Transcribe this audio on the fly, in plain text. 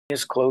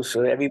It's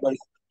closer.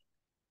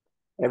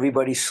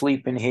 Everybody's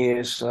sleeping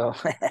here. So,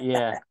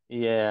 Yeah,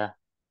 yeah.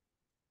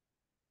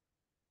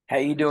 how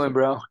you So doing,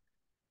 bro?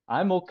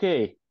 I'm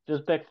okay.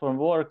 Just back from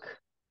work.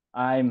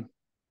 I'm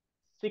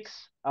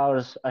 6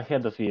 hours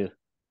ahead of you.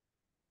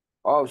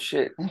 Oh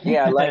shit.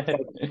 Yeah, I like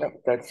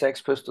that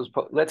Sex Pistols.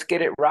 Let's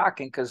get it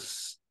rocking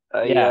because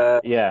Yeah,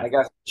 yeah. I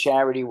got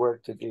charity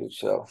work to do.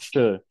 So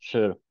Sure,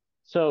 sure.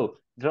 So,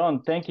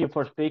 John, thank you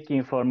for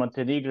speaking for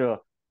Montenegrin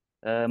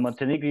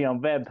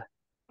Web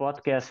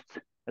podcast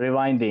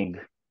Rewinding.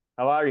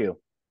 How are you?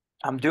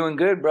 I'm doing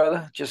good,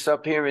 brother. Just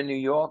up here in New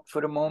York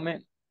for the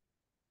moment.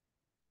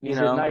 You Is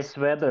it know, nice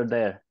weather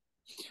there?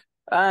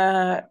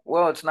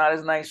 well, it's not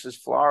as nice as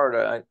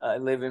Florida. I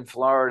live in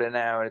Florida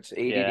now. It's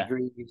 80 Yeah,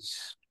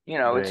 degrees.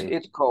 great.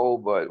 It's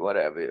cold, but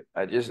whatever.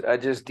 I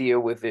just deal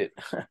with it.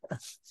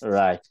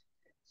 Right.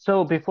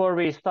 So before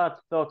we start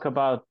to talk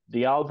about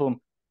the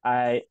album,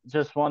 I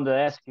just want to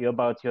ask you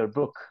about your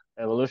book,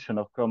 Evolution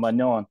of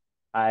Cro-Magnon.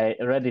 I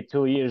read it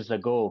 2 years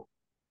ago,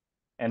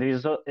 and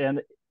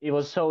it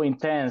was so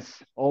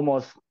intense,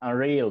 almost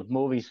unreal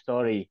movie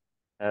story.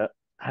 Uh,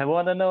 I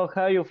want to know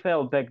how you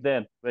felt back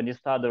then when you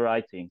started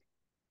writing.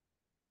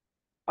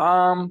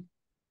 Um,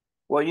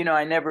 well,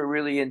 I never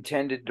really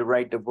intended to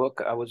write the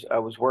book. I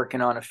was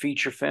working on a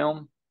feature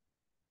film,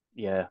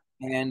 Yeah,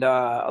 and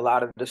a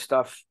lot of the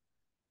stuff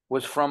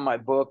was from my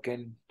book.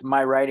 And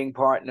my writing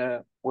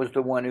partner was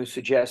the one who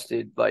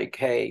suggested, like,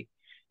 hey,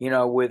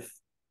 with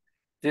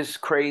this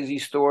crazy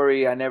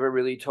story, I never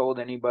really told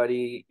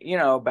anybody,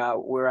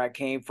 about where I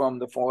came from,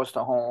 the foster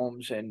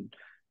homes, and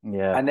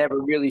yeah, I never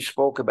really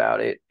spoke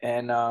about it.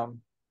 And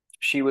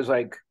she was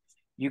like,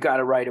 "You got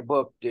to write a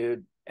book,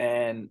 dude."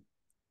 And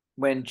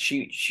when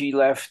she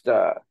left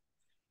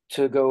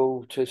to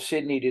go to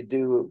Sydney to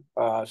do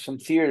some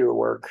theater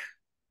work.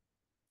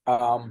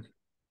 Um,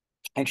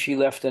 and she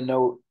left a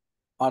note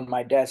on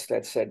my desk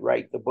that said,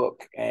 "Write the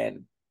book."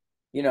 And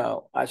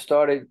I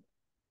started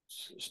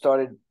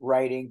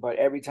writing, but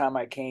every time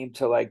I came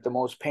to like the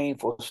most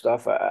painful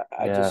stuff,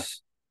 yeah,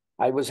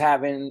 I was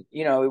having,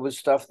 it was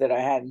stuff that I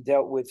hadn't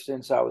dealt with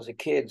since I was a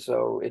kid.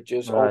 So it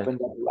just right. opened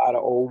up a lot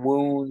of old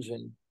wounds.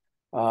 And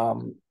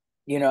um,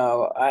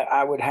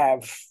 I would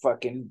have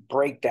fucking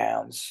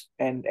breakdowns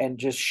and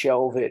just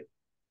shelve it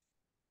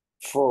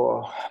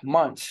for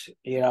months,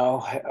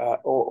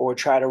 or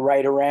try to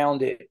write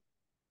around it.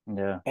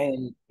 Yeah,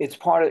 And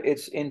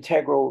it's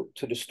integral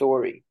to the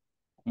story.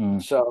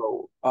 mm,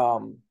 So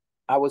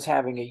I was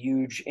having a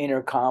huge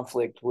inner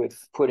conflict with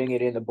putting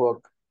it in the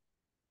book.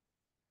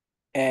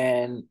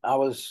 And I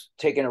was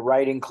taking a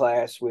writing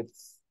class with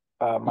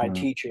my mm,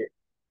 teacher,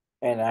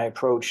 and I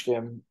approached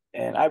him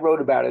and I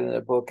wrote about it in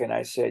the book. And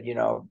I said,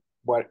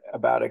 what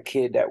about a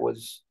kid that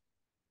was,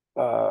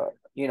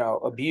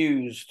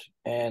 abused?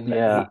 And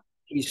yeah,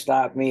 he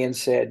stopped me and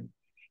said,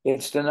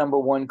 it's the number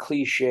one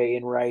cliche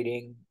in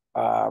writing.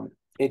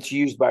 It's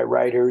used by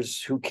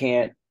writers who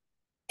can't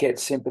get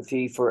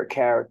sympathy for a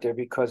character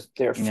because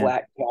they're yeah,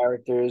 flat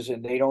characters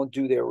and they don't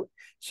do their,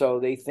 so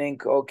they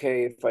think,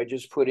 okay, if I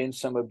just put in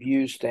some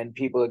abuse, then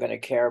people are going to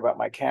care about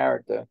my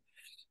character.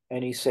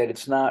 And he said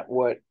it's not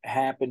what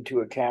happened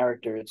to a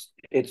character,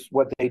 it's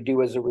what they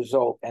do as a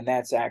result, and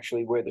that's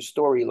actually where the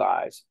story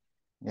lies.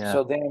 yeah,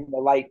 So then the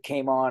light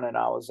came on, and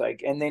I was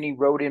like, and then he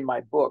wrote in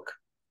my book,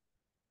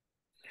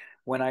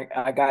 when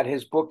I got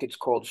his book, it's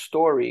called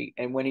Story.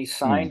 And when he mm,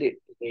 signed it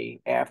to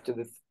me after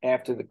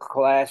the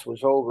class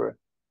was over,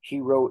 he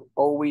wrote,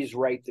 "Always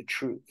write the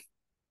truth."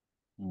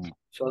 mm,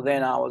 So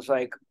then I was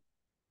like,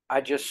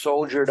 I just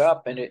soldiered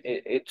up, and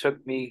it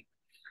took me,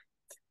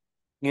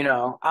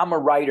 I'm a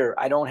writer.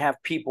 I don't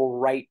have people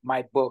write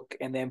my book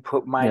and then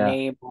put my yeah,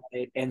 name on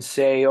it and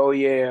say, "Oh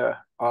yeah,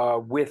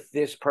 with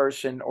this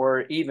person,"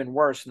 or even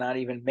worse, not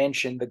even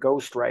mention the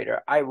ghostwriter.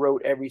 I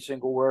wrote every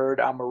single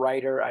word. I'm a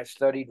writer. I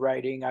studied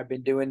writing. I've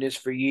been doing this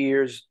for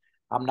years.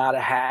 I'm not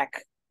a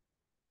hack.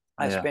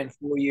 I yeah. spent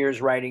 4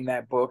 years writing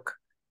that book.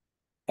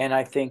 And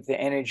I think the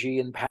energy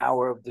and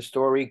power of the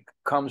story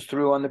comes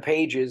through on the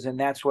pages, and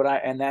that's what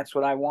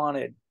I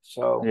wanted.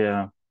 So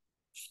Yeah.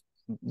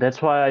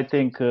 That's why I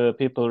think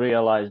people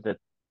realize that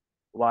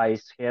why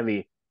it's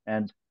heavy,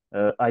 and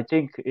I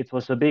think it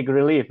was a big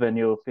relief when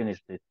you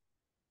finished it.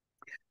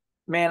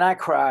 man, I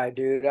cried,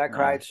 dude. I Yeah.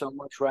 cried so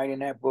much writing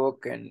that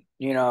book. And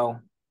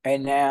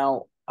and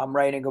now I'm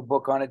writing a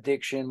book on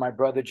addiction. My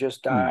brother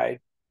just Mm. died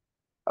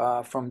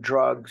from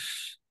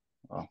drugs.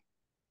 Oh,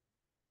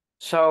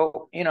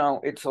 So,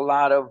 it's a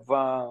lot of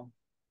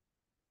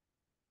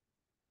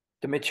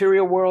the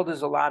material world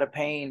is a lot of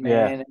pain,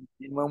 yeah, man.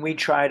 And when we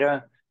try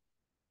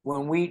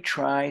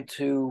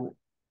to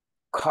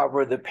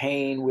cover the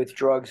pain with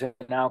drugs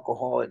and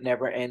alcohol, it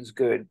never ends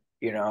good.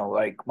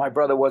 Like my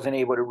brother wasn't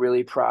able to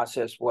really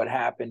process what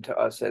happened to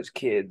us as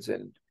kids,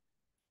 and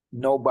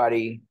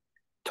nobody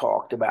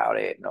talked about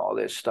it and all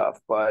this stuff.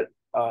 But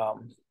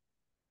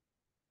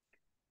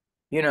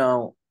you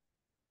know,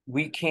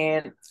 we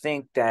can't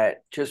think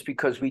that just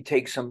because we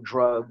take some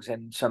drugs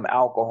and some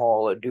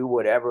alcohol or do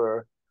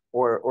whatever,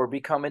 or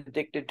become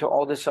addicted to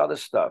all this other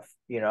stuff,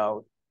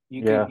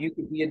 Yeah. You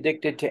could be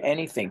addicted to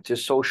anything, to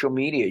social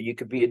media. You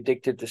could be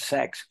addicted to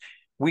sex.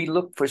 We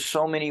look for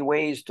so many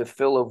ways to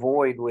fill a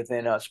void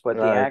within us, but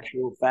the Right.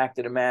 actual fact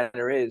of the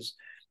matter is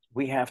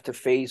we have to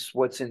face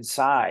what's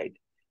inside.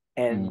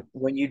 And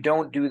when you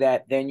don't do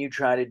that, then you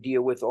try to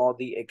deal with all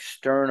the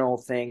external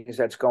things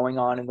that's going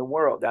on in the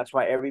world. That's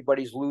why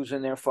everybody's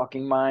losing their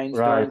fucking minds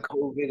Right. during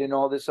COVID and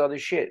all this other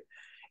shit.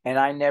 And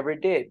I never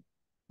did.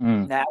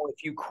 Now,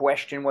 if you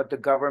question what the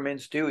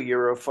governments do,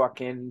 you're a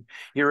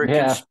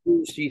Yeah.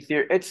 conspiracy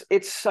theory.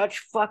 It's such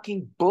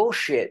fucking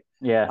bullshit.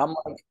 Yeah. I'm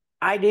like,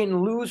 I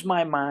didn't lose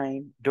my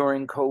mind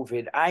during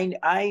COVID.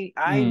 I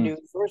Mm. knew,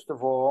 first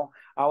of all,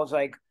 I was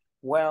like,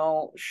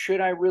 well, should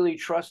I really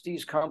trust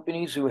these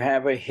companies who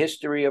have a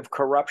history of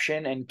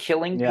corruption and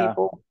killing Yeah.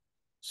 people?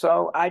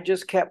 So I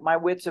just kept my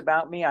wits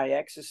about me. I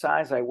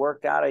exercised, I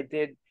worked out, I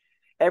did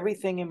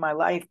everything in my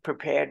life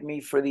prepared me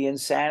for the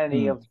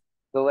insanity Mm. of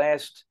the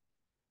last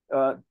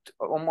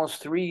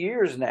almost 3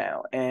 years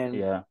now. And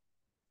Yeah.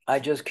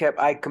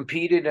 I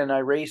competed and I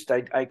raced.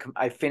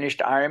 I finished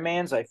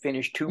Ironmans. I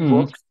finished two Mm.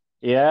 books.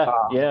 Yeah. Um,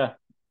 Yeah.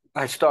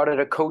 I started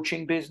a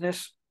coaching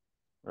business.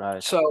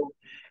 Right. So,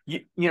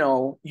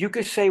 you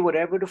could say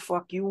whatever the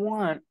fuck you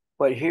want,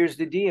 but here's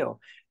the deal.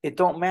 It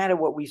don't matter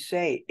what we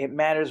say. It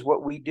matters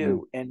what we Mm.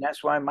 do. And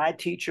that's why my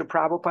teacher,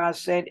 Prabhupada,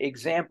 said,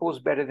 example is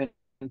better than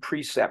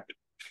precept.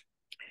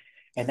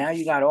 And now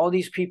you got all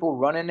these people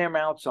running their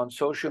mouths on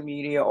social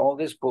media, all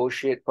this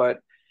bullshit. But,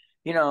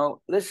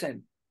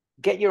 listen,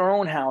 get your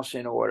own house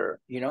in order.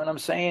 You know what I'm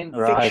saying? Fix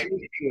Right. your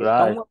shit.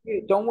 Right.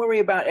 Don't worry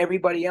about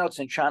everybody else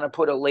and trying to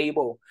put a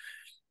label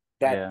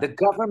that Yeah. the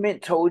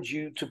government told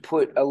you to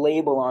put a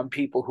label on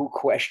people who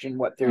question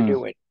what they're Mm.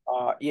 doing.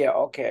 Yeah,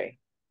 okay.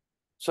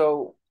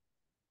 So,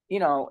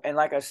 and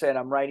like I said,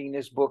 I'm writing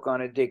this book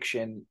on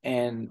addiction,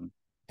 and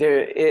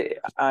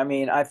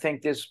I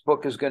think this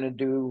book is going to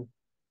do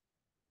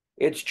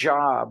its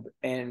job,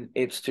 and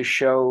it's to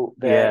show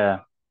that Yeah.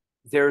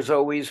 there's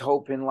always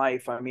hope in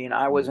life. I mean,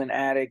 I was Mm. an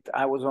addict.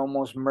 I was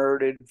almost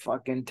murdered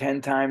fucking 10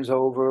 times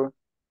over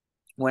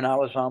when I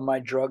was on my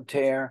drug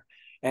tear,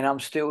 and I'm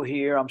still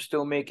here. I'm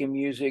still making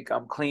music.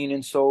 I'm clean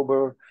and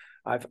sober.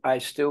 I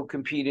still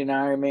compete in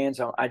Ironmans.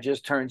 I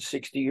just turned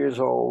 60 years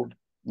old.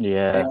 And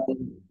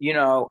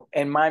Yeah.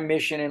 and my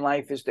mission in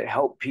life is to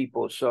help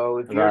people.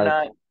 So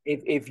Right.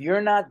 if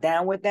you're not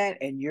down with that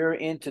and you're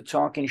into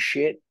talking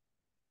shit,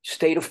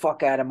 stay the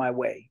fuck out of my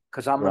way,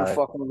 because I'm gonna Right.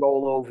 fucking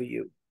roll over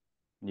you.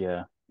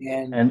 Yeah.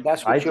 And And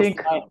that's I what you'll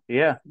think, find.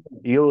 yeah,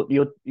 you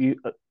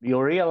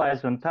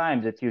realize on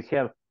time that you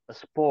have a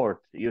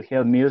sport, you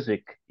have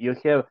music, you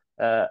have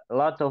a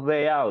lot of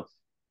way out.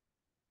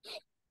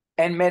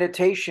 And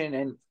meditation,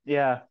 and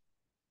Yeah,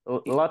 a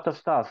lot of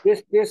stuff.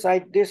 this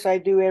I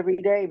do every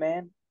day,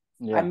 man.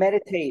 I Yeah.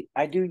 meditate,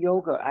 I do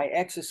yoga, I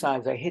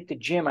exercise, I hit the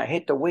gym, I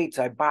hit the weights,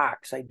 I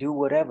box, I do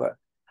whatever.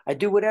 I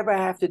do whatever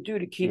I have to do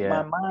to keep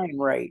my Yeah. mind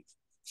right,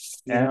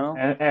 you And, know?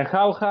 and and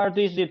how hard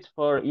is it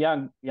for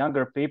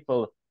younger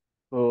people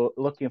who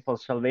looking for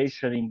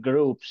salvation in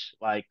groups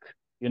like,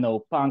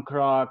 punk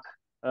rock,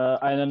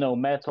 I don't know,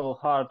 metal,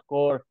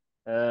 hardcore?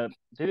 Do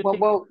you Well,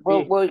 think well,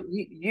 well, we well,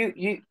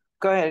 you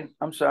go ahead.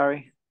 I'm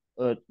sorry.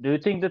 do you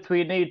think that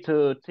we need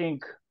to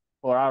think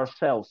for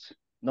ourselves,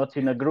 not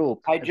in a group,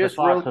 as a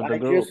part of the I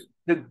group? just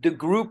the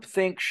group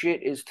think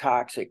shit is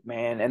toxic,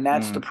 man, and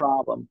that's the Mm.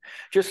 problem.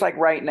 Just like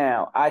right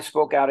now, I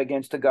spoke out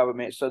against the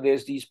government. So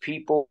there's these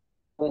people,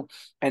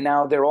 and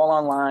now they're all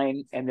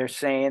online and they're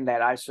saying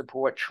that I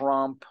support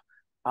Trump.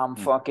 I'm Mm.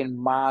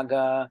 fucking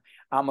MAGA.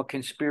 I'm a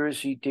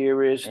conspiracy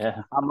theorist.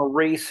 Yeah. I'm a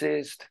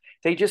racist.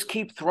 They just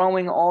keep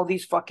throwing all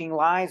these fucking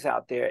lies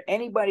out there.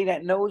 Anybody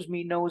that knows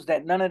me knows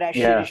that none of that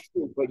shit Yeah. is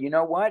true. But you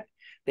know what?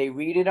 They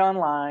read it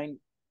online,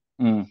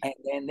 Mm. and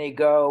then they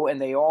go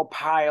and they all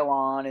pile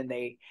on, and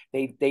they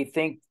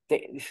think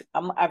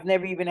I've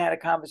never even had a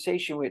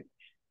conversation with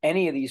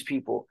any of these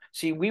people.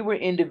 See, we were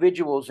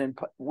individuals, and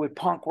with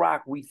punk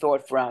rock we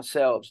thought for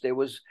ourselves.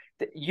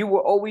 You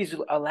were always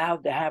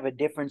allowed to have a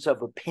difference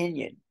of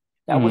opinion.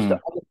 That was the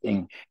Mm. other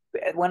thing.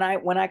 Mm.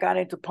 When I got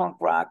into punk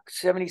rock,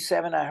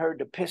 77, I heard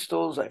the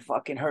Pistols, I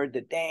fucking heard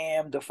the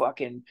Damned,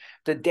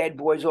 the Dead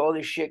Boys, all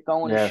this shit,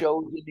 going to Yes.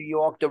 shows in New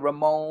York, the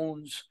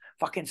Ramones,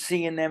 fucking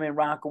seeing them in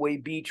Rockaway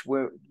Beach,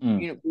 where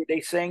Mm. where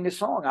they sang the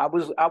song. I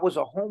was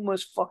a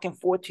homeless fucking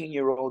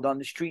 14-year-old on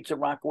the streets of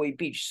Rockaway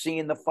Beach,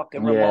 seeing the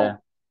fucking Ramones, Yeah.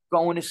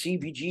 going to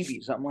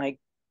CBGBs. I'm like,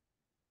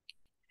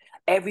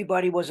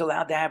 everybody was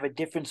allowed to have a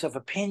difference of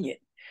opinion.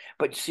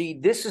 But see,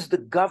 this is the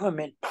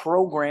government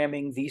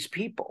programming these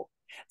people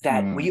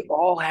that Mm. we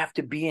all have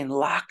to be in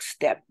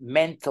lockstep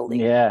mentally.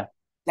 Yeah.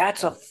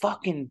 That's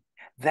Yeah.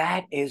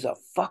 that is a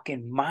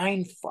fucking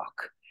mind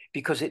fuck,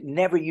 because it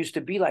never used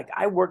to be like.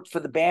 I worked for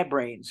the Bad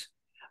Brains.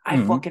 I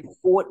Mm. fucking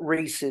fought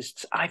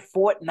racists. I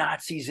fought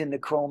Nazis in the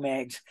Cro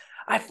Mags.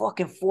 I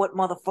fucking fought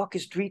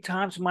motherfuckers 3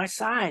 times my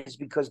size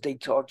because they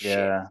talk shit.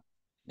 Yeah.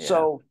 Yeah.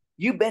 So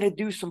you better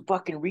do some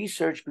fucking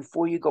research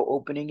before you go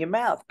opening your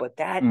mouth. But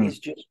that Mm. is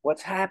just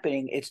what's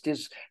happening. It's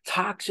this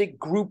toxic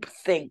group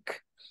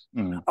think.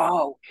 Mm.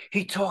 Oh,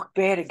 he talked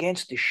bad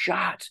against the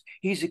shots.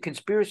 He's a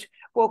conspiracy.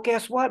 Well,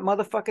 guess what?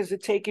 Motherfuckers are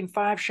taking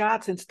 5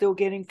 shots and still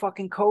getting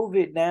fucking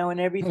COVID now and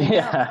everything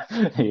else. Yeah,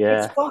 It's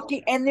yeah,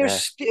 fucking, and they're yeah,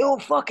 still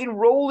fucking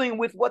rolling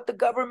with what the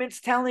government's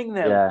telling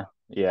them. yeah,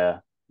 yeah.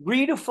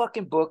 Read a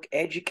fucking book,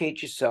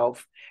 educate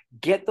yourself,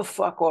 get the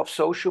fuck off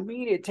social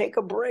media, take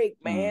a break,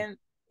 Mm, man.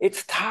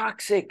 It's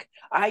toxic.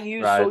 I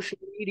use right. social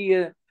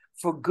media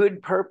for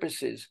good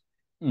purposes.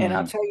 And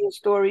I'll Hmm. tell you a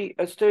story.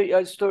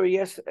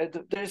 Yes,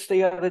 just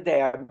the other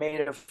day, I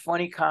made a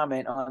funny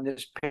comment on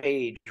this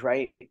page,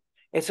 right?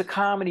 It's a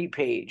comedy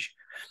page,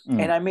 and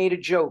Mm, I made a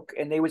joke,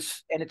 and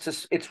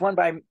it's run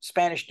by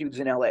Spanish dudes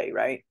in LA,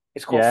 right?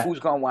 It's called yeah. Fools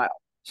Gone Wild.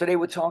 So they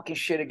were talking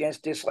shit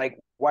against this like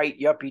white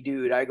yuppie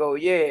dude. I go,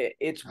 yeah,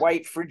 it's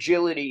white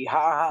fragility, ha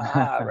ha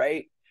ha,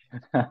 right?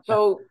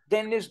 So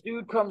then this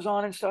dude comes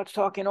on and starts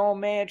talking all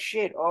mad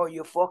shit. Oh,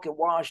 you're fucking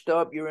washed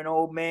up. You're an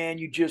old man.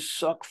 You just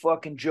suck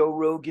fucking Joe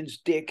Rogan's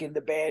dick in the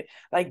bed.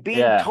 Like being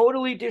Yeah.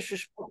 totally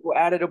disrespectful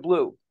out of the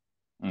blue.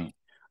 Mm,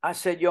 I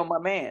said, yo, my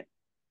man,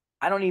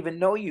 I don't even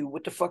know you.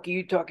 What the fuck are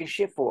you talking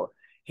shit for?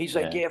 He's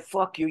like, yeah. yeah,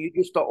 fuck you. You're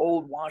just the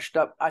old washed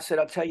up. I said,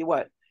 I'll tell you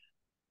what,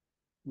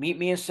 meet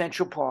me in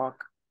Central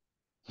Park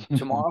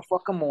tomorrow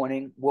fucking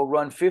morning. We'll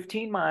run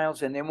 15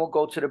 miles and then we'll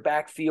go to the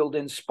backfield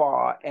and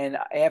spa. And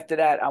after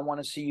that, I want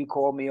to see you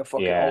call me a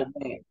fucking Yeah. old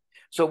man.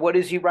 So what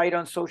does he write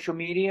on social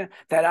media?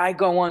 That I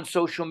go on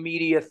social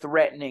media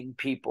threatening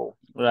people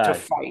to Right.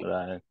 fight.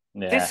 Right.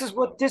 This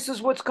Yeah.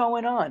 is what's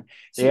going on.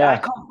 See, I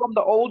Yeah. come from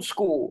the old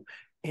school.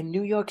 In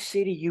New York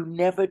City, you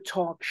never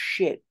talk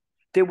shit.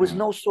 There was Mm,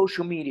 no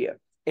social media.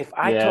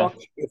 yeah.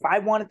 If I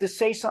wanted to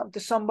say something to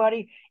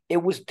somebody, it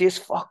was this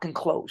fucking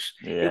close.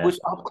 It Yeah. was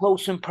up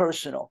close and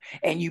personal.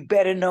 And you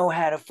better know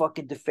how to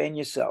fucking defend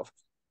yourself.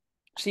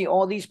 See,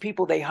 all these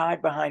people, they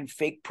hide behind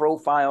fake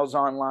profiles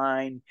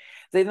online.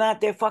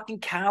 They're fucking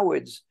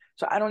cowards.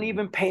 So I don't Mhm.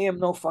 even pay them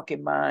no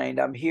fucking mind.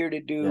 I'm here to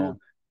Yeah. do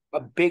a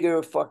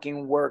bigger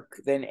fucking work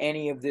than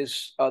any of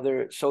this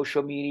other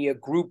social media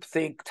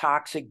groupthink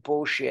toxic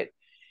bullshit.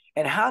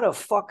 And how the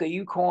fuck are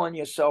you calling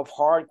yourself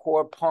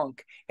hardcore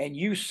punk and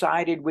you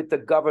sided with the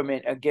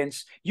government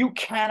against, you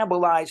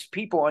cannibalized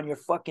people on your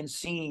fucking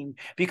scene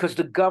because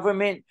the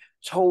government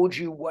told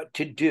you what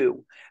to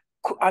do?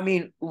 I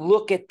mean,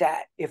 look at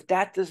that. If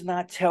that does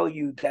not tell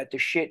you that the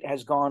shit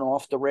has gone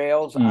off the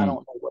rails, I Mm,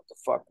 don't know what the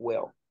fuck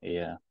will.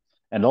 yeah.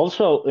 And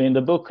also in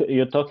the book,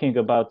 you're talking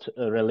about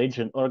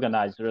religion,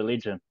 organized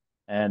religion,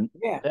 and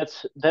Yeah,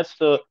 that's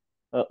the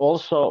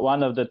also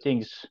one of the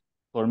things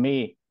for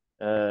me,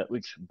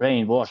 which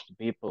brainwashed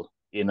people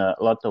in a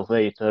lot of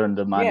way to earn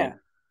the money. yeah.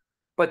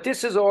 But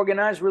this is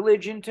organized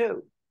religion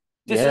too.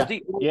 Yeah. This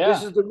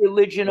Yeah. is the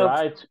religion of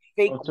Right.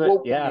 fake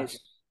Yeah. wokeness.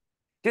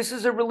 This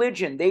is a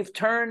religion. They've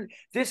turned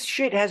this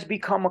shit has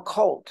become a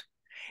cult.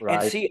 And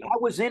Right. see, I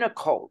was in a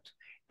cult.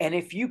 And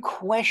if you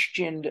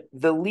questioned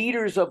the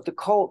leaders of the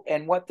cult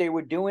and what they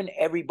were doing,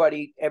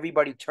 everybody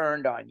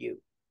turned on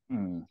you,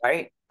 Mm,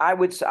 right? I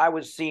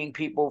was seeing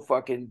people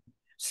fucking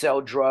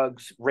sell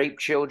drugs, rape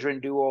children,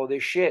 do all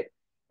this shit.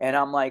 And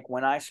I'm like,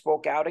 when I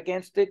spoke out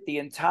against it, the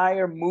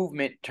entire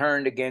movement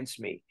turned against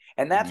me.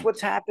 And that's mm,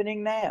 what's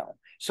happening now.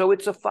 So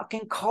it's a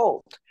fucking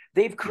cult.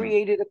 They've mm.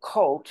 created a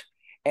cult,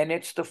 and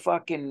it's the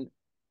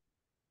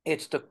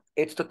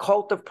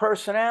cult of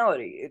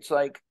personality. It's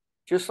like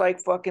just like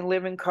fucking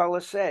Living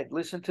Color said,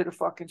 listen to the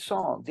fucking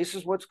song. This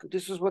is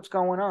what's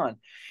going on.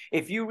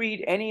 If you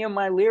read any of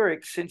my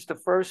lyrics since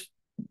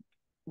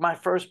my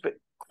first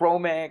Cro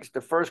Mags,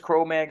 the first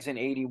Cro Mags in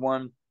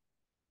 81,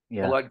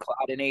 Yeah.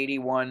 Bloodclot in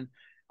 81,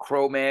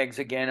 Cro Mags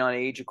again on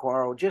Age of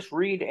Quarrel. Just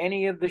read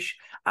any of the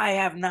I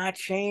have not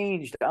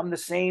changed. I'm the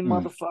same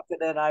Mm, motherfucker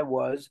that I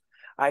was.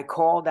 I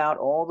called out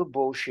all the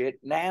bullshit.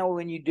 Now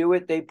when you do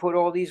it, they put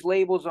all these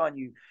labels on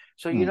you.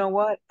 So you mm. know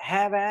what?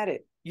 Have at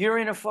it. You're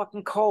in a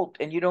fucking cult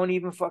and you don't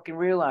even fucking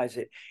realize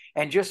it.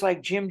 And just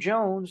like Jim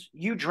Jones,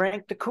 you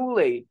drank the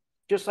Kool-Aid,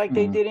 just like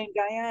they Mm, did in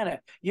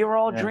Guyana. You're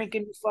all yeah.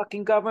 drinking the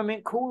fucking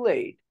government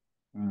Kool-Aid.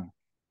 Mm,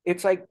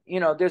 It's like,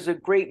 there's a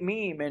great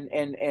meme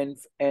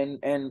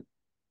and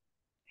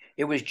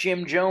it was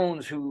Jim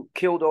Jones who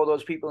killed all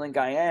those people in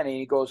Guyana. And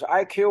he goes,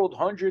 I killed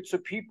hundreds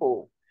of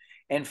people.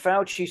 And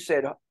Fauci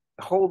said,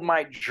 hold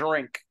my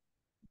drink,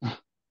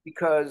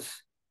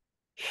 because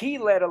he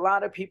let a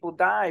lot of people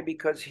die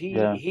because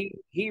yeah.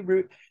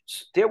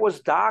 there was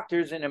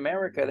doctors in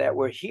America that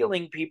were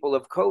healing people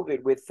of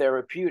COVID with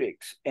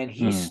therapeutics, and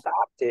he Mm,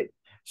 stopped it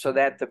so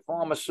that the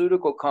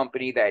pharmaceutical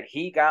company that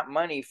he got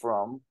money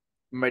from,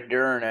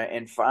 Moderna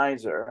and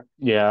Pfizer,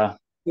 yeah.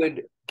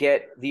 could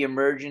get the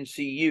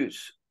emergency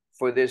use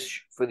for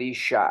these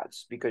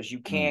shots, because you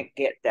Mm, can't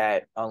get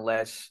that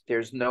unless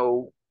there's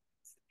no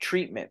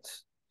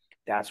treatments.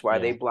 That's why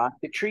they yeah.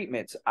 blocked the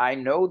treatments. I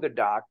know the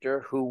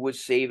doctor who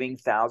was saving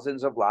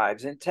thousands of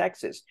lives in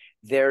Texas.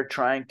 They're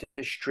trying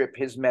to strip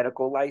his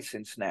medical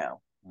license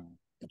now. Mm.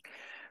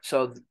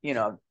 So,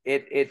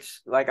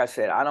 it's like I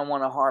said, I don't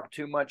want to harp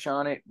too much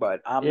on it, but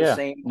I'm the Yeah.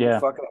 same Yeah.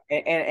 motherfucker.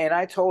 And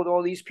I told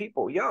all these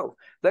people, yo,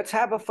 let's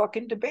have a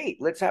fucking debate.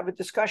 Let's have a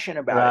discussion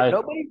about it.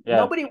 Right. Yeah.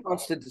 Nobody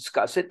wants to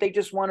discuss it. They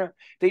just want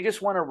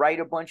to write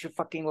a bunch of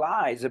fucking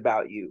lies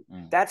about you.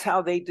 That's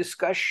how they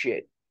discuss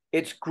shit.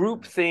 It's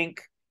groupthink.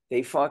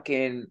 They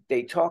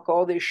talk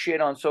all this shit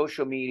on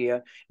social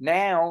media.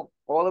 Now,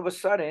 all of a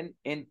sudden,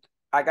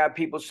 I got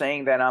people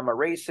saying that I'm a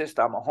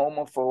racist, I'm a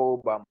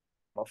homophobe, I'm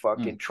a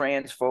fucking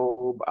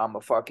transphobe, I'm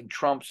a fucking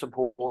Trump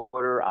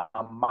supporter,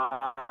 I'm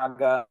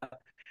MAGA.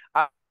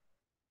 I,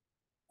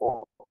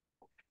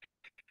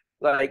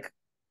 like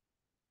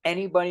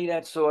anybody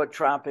that saw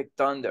Tropic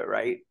Thunder,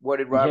 right? What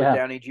did Robert Yeah.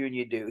 Downey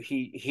Jr. do?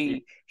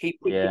 He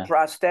put the Yeah.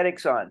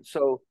 prosthetics on.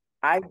 So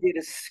I did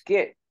a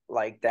skit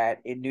like that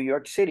in New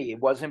York City. It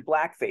wasn't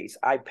blackface.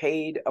 I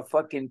paid a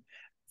fucking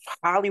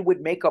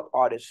Hollywood makeup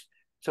artist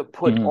to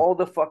put all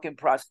the fucking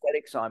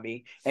prosthetics on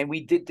me. And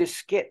we did this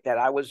skit that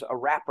I was a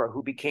rapper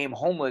who became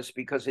homeless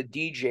because a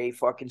DJ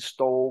fucking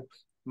stole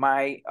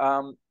my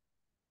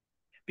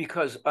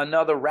because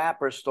another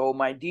rapper stole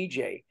my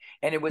DJ.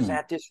 And it was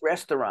at this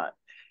restaurant.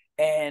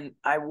 And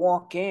I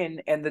walk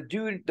in, and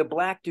the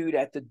black dude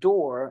at the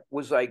door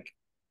was like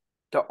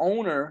the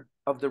owner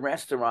of the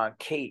restaurant,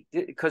 Kate,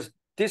 because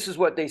this is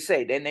what they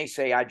say. Then they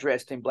say I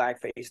dressed in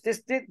blackface.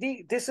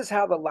 This is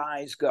how the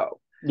lies go.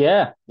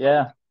 Yeah.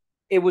 Yeah.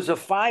 It was a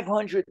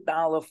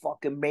 $500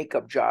 fucking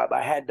makeup job.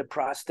 I had the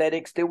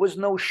prosthetics. There was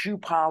no shoe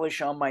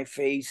polish on my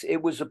face.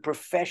 It was a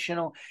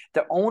professional.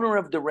 The owner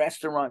of the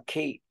restaurant,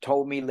 Kate,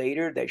 told me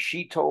later that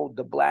she told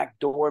the black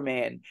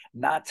doorman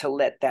not to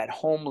let that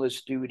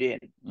homeless dude in.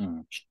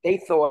 They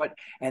thought,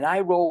 and I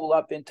roll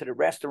up into the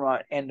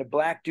restaurant, and the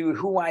black dude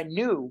who I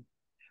knew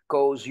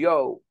goes,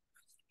 yo,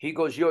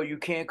 you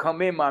can't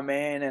come in, my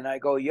man. And I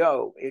go,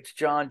 yo, it's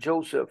John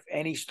Joseph.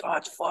 And he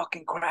starts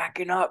fucking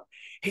cracking up.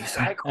 He's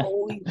like,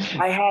 holy,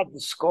 I had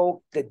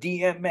the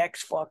DMX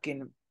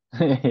fucking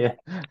Yeah.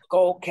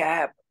 skull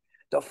cap,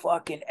 the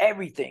fucking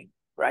everything,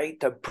 right?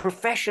 The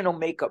professional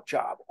makeup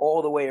job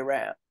all the way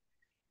around.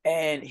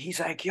 And he's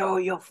like, yo,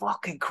 you're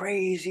fucking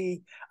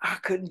crazy. I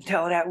couldn't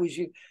tell that was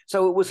you.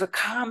 So it was a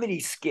comedy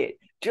skit,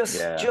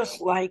 just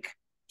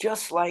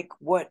like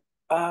what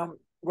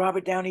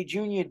Robert Downey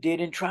Jr.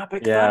 did in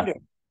Tropic Thunder.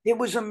 It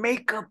was a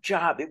makeup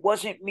job. It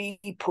wasn't me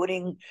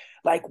putting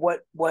like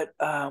what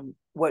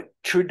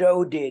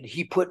Trudeau did.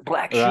 He put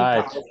black shoe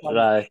polish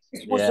on me.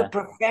 This was a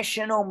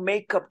professional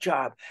makeup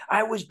job.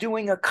 I was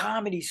doing a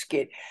comedy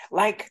skit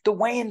like the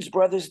Wayans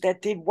brothers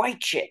that did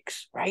White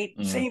Chicks, right?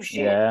 Same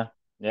shit. Yeah.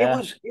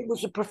 Yeah. It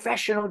was a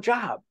professional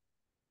job.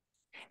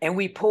 And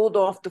we pulled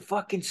off the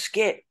fucking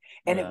skit,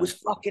 and it was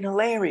fucking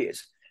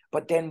hilarious.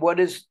 But then what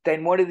do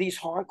these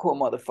hardcore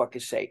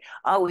motherfuckers say?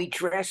 Oh, he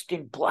dressed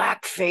in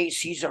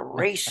blackface. He's a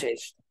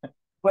racist.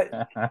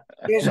 But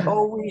there's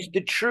always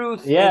the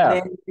truth,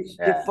 and then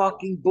the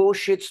fucking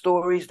bullshit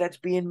stories that's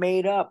being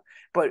made up.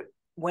 But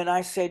when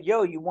I said,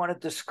 yo, you want to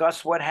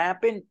discuss what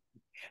happened?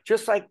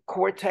 Just like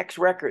Cortex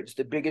Records,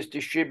 the biggest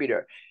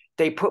distributor,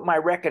 they put my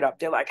record up.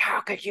 They're like,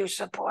 how could you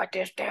support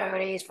this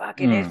dude? He's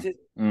fucking this.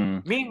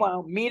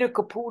 Meanwhile, Mina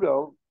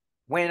Caputo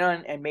went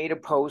on and made a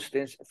post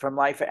from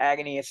Life of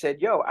Agony and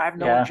said, yo, I've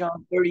known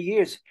John 30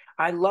 years.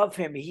 I love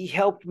him. He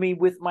helped me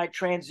with my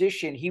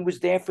transition. He was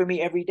there for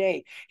me every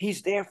day.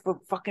 He's there for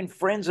fucking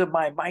friends of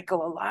mine,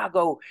 Michael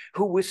Alago,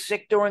 who was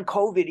sick during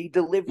COVID. He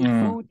delivered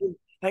food,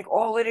 like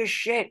all of this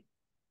shit.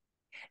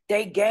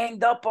 They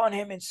ganged up on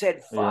him and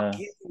said, fuck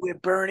you, we're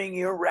burning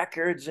your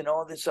records and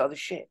all this other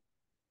shit.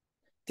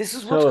 This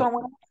is what's going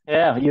on.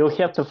 Yeah, you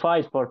have to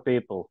fight for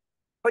people.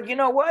 But you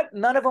know what?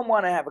 None of them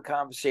want to have a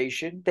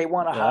conversation. They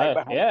want to hide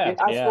behind it.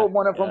 I saw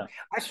one of them.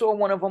 I saw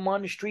one of them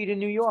on the street in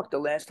New York the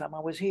last time I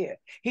was here.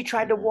 He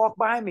tried to walk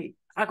by me.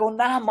 I go,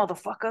 nah,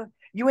 motherfucker.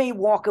 You ain't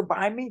walking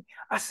by me.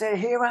 I said,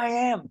 here I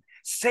am.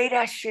 Say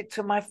that shit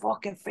to my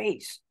fucking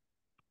face.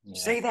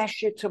 Say that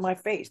shit to my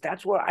face.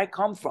 That's where I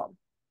come from.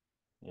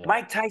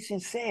 Mike Tyson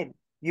said,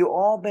 you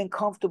all been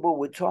comfortable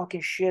with talking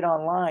shit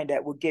online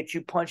that would get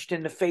you punched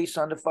in the face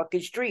on the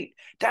fucking street.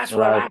 That's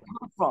where I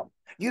come from.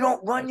 You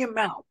don't run your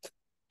mouth.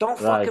 Don't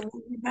fucking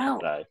run your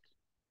mouth.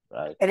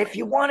 Right. And if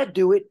you want to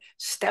do it,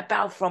 step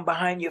out from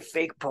behind your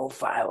fake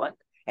profile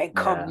and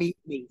come meet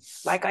me.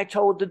 Like I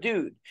told the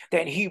dude.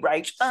 Then he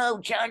writes, oh,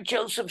 John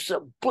Joseph's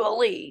a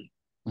bully.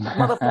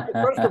 Motherfucker,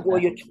 first of all,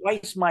 you're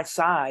twice my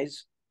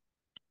size.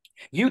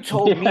 You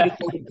told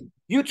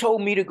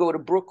me to go to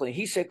Brooklyn.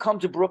 He said, come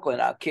to Brooklyn,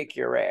 I'll kick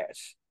your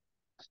ass.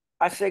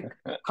 I said,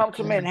 come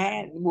to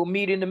Manhattan. We'll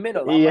meet in the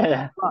middle.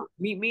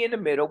 Meet me in the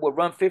middle. We'll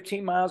run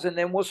 15 miles and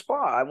then we'll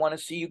spar. I want to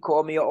see you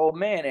call me an old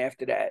man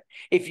after that.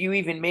 If you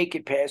even make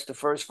it past the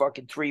first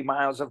fucking 3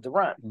 miles of the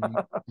run.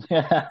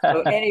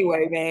 So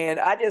anyway, man,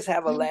 I just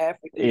have a laugh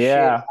with this shit.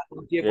 I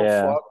don't give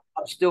a fuck.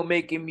 I'm still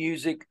making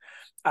music.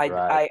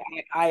 I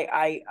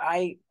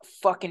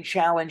fucking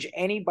challenge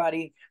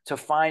anybody to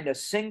find a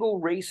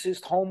single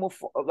racist,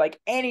 homophobe, like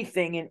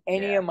anything in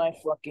any of my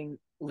fucking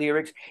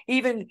lyrics,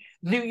 even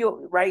New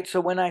York, right?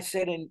 So when I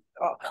said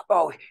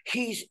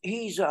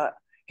he's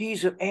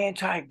He's an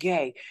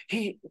anti-gay.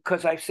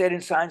 Because I said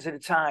in Signs of the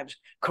Times,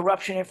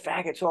 corruption and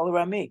faggots all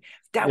around me.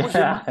 That was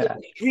a New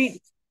York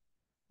street.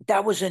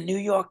 That was a New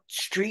York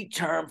street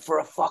term for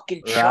a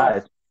fucking chump,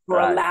 Right. for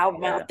a Right.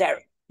 loudmouth Yeah. that,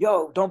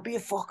 yo, don't be a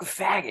fucking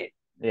faggot.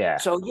 Yeah.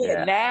 So yeah,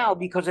 Yeah. now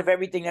because of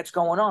everything that's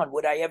going on,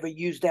 would I ever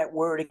use that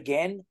word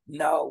again?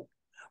 No.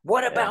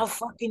 What Yeah. about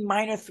fucking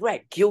minor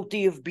threat?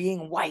 Guilty of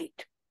being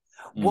white.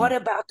 What Mm.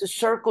 about the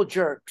circle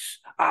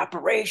jerks?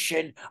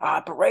 Operation,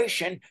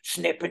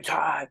 snip and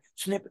tie,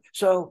 snip.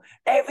 So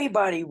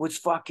everybody was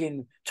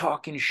fucking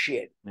talking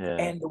shit. Yeah.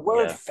 And the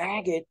word Yeah.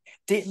 faggot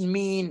didn't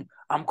mean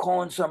I'm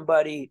calling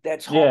somebody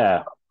that's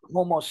Yeah.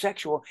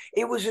 homosexual.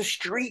 It was a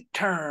street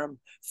term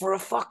for a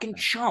fucking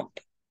chump.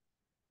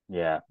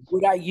 Yeah.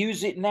 Would I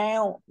use it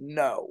now?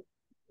 No.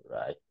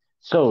 Right.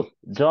 So,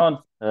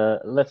 John,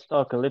 let's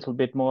talk a little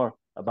bit more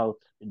about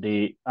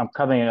the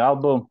upcoming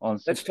album on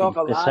Let's 16th talk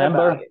a lot about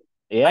December. it.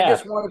 I Yeah.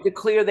 just wanted to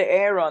clear the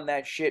air on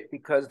that shit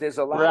because there's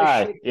a lot of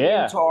Right. shit being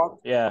Yeah.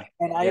 talked. Yeah.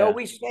 And I Yeah.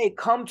 always say,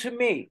 come to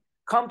me.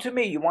 Come to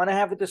me. You want to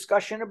have a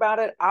discussion about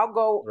it?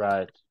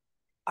 Right.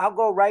 I'll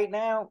go right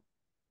now.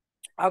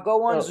 I'll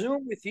go on So,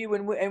 Zoom with you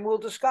and we'll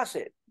discuss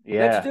it.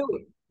 Let's yeah. do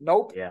it.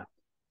 Nope. Yeah.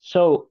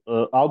 So,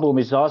 album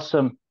is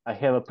awesome. I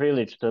have a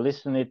privilege to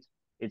listen it.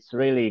 It's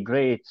really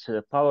great,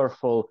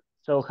 powerful.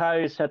 So, how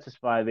are you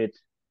satisfied with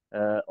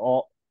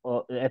all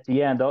at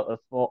the end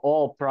for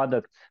all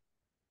product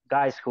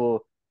guys who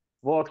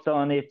worked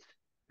on it,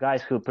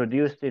 guys who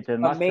produced it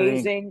and mastering?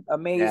 Amazing, Yeah,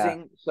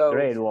 amazing. So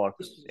great work.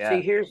 see, Yeah.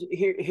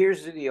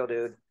 here's the deal,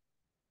 dude.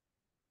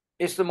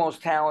 It's the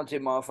most talented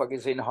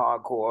motherfuckers in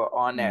hardcore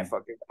on that Mm.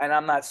 fucking. And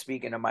I'm not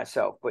speaking of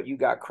myself, but you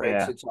got Craig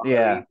Yeah.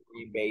 Yeah.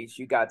 Satari on bass,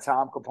 you got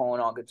Tom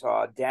Capone on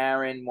guitar,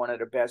 Darren, one of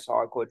the best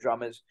hardcore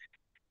drummers.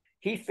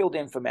 He filled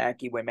in for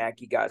Mackie when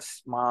Mackie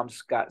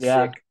mom's got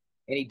Yeah. sick,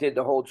 and he did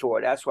the whole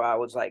tour. That's why I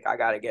was like, I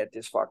gotta get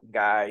this fucking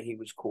guy. He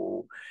was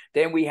cool.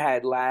 Then we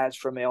had Laz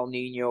from El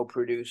Nino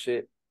produce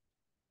it.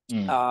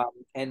 Mm.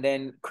 And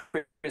then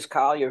Chris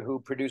Collier,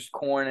 who produced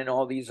Korn and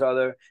all these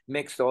other,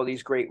 mixed all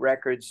these great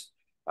records.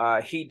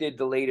 He did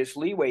the latest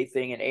Leeway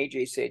thing, and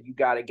AJ said, "You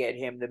got to get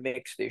him to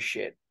mix this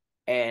shit."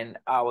 And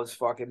I was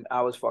fucking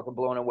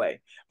blown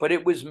away. But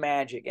it was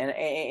magic,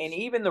 and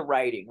even the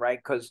writing, right?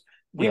 Because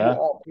we were Yeah.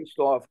 all pissed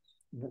off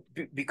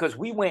because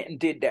we went and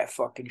did that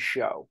fucking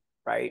show,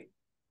 right,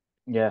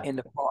 Yeah. in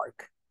the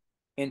park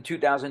in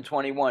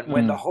 2021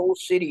 when the Mm. whole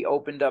city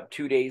opened up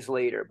 2 days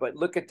later. But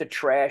look at the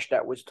trash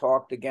that was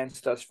talked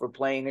against us for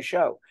playing a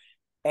show.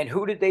 And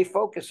who did they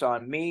focus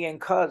on? Me and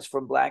Cuz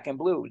from Black and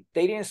Blue.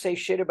 They didn't say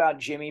shit about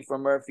Jimmy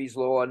from Murphy's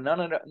Law. None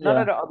of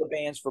Yeah. the other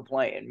bands for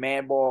playing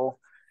Madball.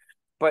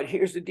 But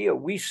here's the deal: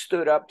 we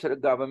stood up to the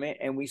government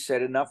and we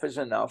said enough is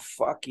enough.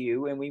 Fuck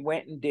you, and we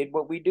went and did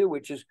what we do,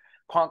 which is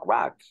punk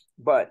rock.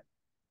 But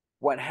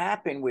what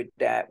happened with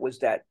that was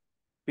that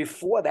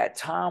before that,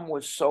 Tom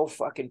was so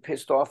fucking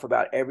pissed off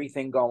about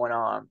everything going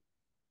on.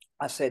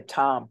 I said,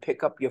 Tom,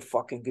 pick up your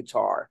fucking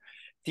guitar.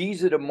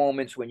 These are the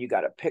moments when you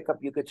got to pick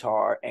up your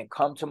guitar and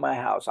come to my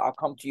house. I'll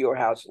come to your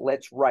house.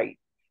 Let's write.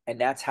 And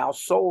that's how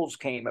Souls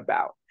came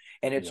about.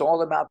 And it's Yeah.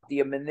 all about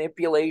the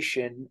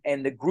manipulation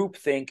and the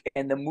groupthink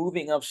and the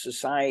moving of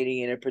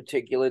society in a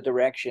particular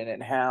direction,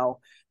 and how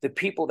the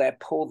people that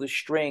pull the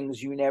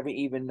strings, you never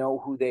even know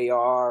who they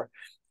are.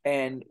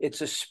 And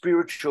it's a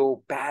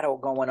spiritual battle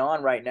going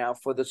on right now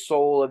for the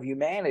soul of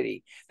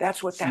humanity.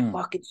 That's what that Mm.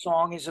 fucking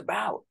song is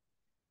about.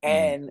 Mm.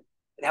 And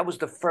that was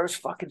the first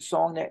fucking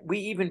song that we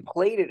even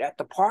played it at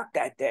the park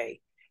that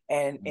day.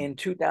 And Mm. in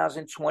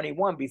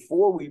 2021,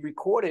 before we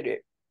recorded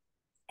it,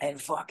 and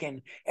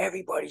fucking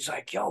everybody's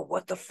like, yo,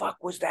 what the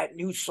fuck was that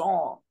new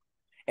song?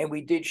 And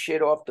we did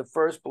shit off the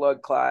first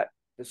Bloodclot,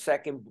 the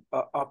second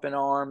Up in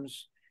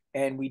Arms,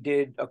 and we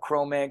did a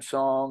Cro Mags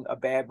song, a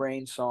Bad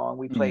Brain song.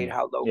 We played Mm.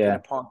 How Low Can a Yeah.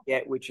 Punk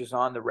Get, which is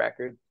on the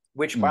record,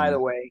 which, by Mm. the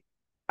way,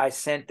 I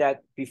sent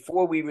that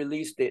before we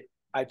released it.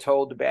 I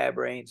told the Bad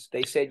Brains.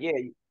 They said,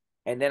 yeah.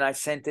 And then I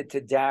sent it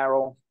to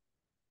Daryl,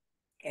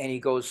 and he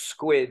goes,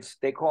 Squids.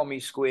 They call me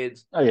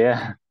Squids. Oh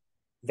yeah.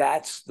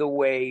 That's the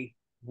way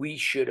we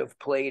should have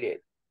played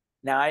it.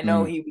 Now, I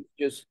know Mm. he was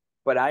just,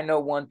 but I know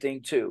one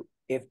thing too.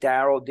 If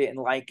Daryl didn't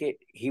like it,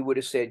 he would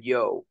have said,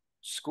 yo,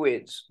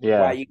 Squids,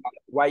 Yeah.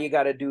 why you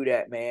got to do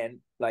that,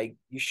 man? Like,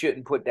 you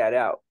shouldn't put that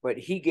out. But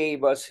he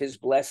gave us his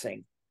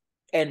blessing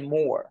and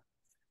more.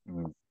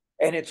 Mm.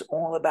 And it's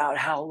all about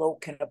how low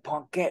can a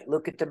punk get?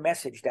 Look at the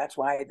message. That's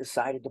why I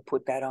decided to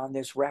put that on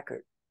this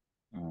record.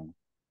 Mm.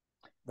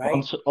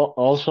 Right?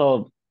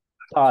 Also,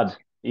 Todd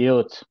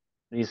Youth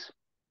is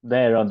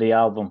there on the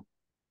album.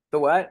 The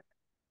what?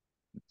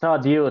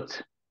 Todd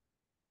Youth.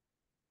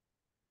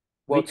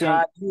 Well, We can.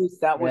 Todd Youth,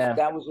 Yeah.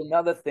 that was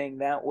another thing.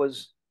 That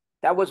was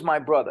my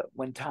brother.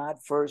 When Todd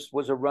first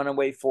was a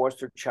runaway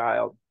foster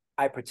child,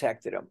 I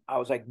protected him. I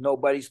was like,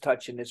 nobody's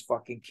touching this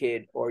fucking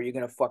kid, or you're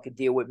gonna fucking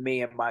deal with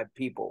me and my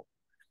people.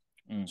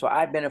 Mm. So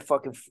I've been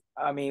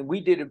I mean,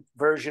 we did a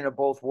version of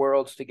Both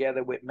Worlds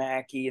together with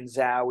Mackie and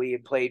Zowie,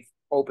 and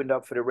opened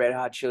up for the Red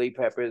Hot Chili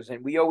Peppers,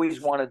 and we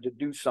always wanted to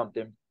do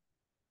something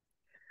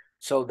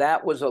So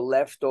that was a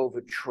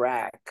leftover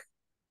track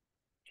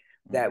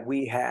that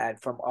we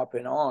had from Up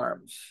in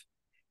Arms.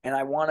 And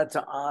I wanted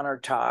to honor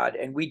Todd,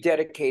 and we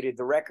dedicated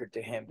the record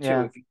to him too.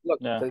 Yeah. If you look,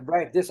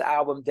 Yeah. this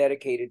album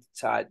dedicated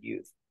to Todd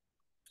Youth.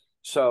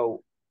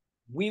 So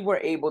we were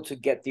able to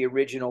get the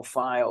original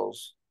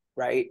files,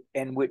 right?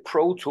 And with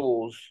Pro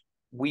Tools,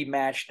 we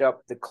matched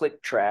up the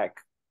click track.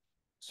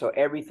 So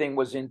everything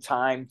was in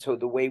time to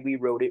the way we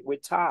wrote it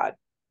with Todd.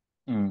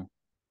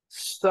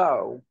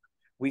 So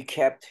we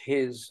kept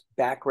his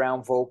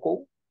background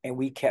vocal and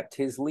we kept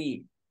his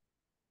lead.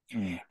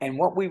 And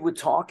what we were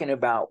talking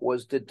about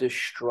was the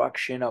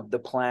destruction of the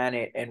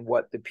planet and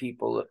what the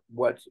people,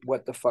 what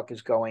the fuck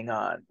is going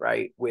on,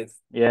 right? With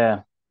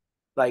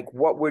like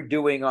what we're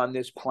doing on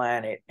this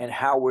planet and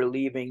how we're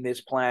leaving this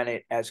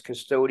planet as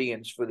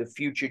custodians for the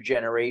future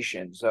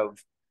generations of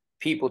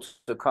people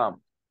to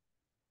come.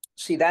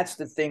 See, that's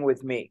the thing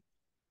with me.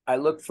 I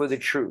look for the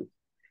truth.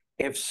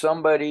 If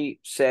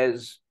somebody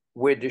says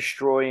we're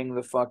destroying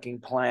the fucking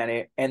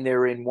planet and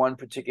they're in one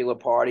particular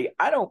party,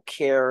 I don't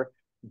care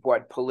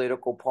what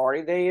political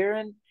party they are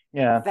in.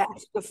 Yeah.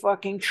 That's the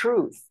fucking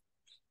truth.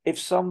 If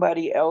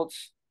somebody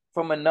else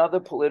from another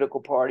political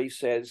party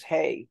says,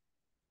 hey,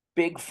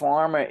 Big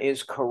Pharma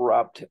is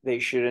corrupt, they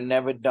should have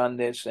never done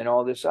this and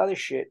all this other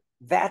shit,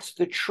 that's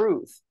the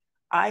truth.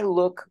 I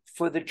look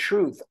for the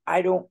truth.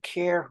 I don't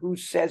care who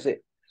says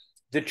it.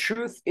 The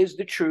truth is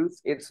the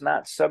truth. It's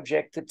not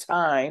subject to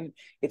time.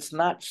 It's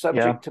not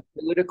subject to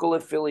political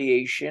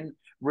affiliation,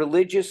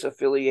 religious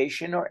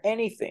affiliation, or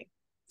anything.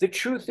 The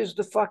truth is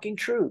the fucking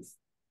truth.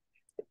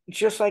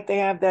 Just like they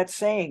have that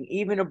saying,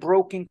 even a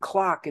broken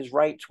clock is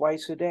right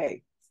twice a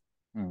day.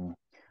 Do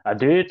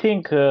you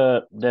think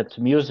that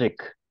music,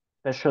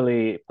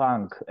 especially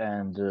punk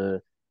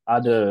and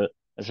other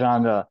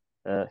genre,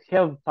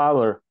 have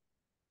power,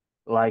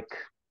 like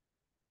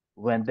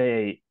when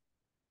they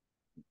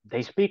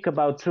speak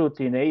about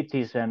truth in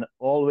 80s and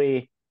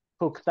always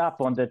hooked up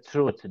on the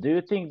truth? Do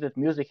you think that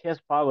music has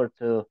power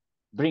to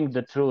bring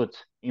the truth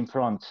in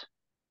front?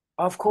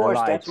 Of course,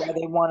 that's why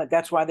they want it.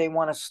 That's why they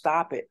want to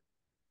stop it.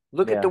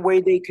 Look at the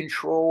way they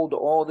controlled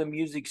all the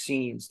music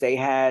scenes. They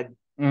had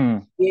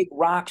big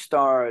rock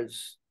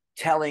stars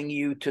telling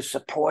you to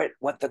support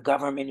what the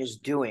government is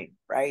doing,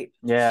 right?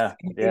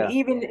 And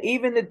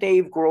even the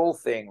Dave Grohl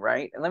thing,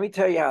 right? And let me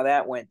tell you how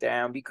that went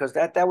down, because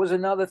that was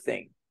another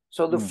thing.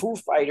 So the Foo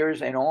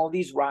Fighters and all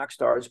these rock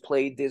stars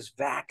played this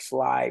Vax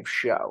Live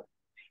show,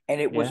 and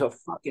it was a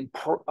fucking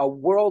a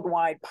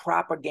worldwide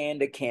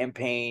propaganda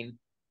campaign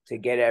to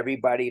get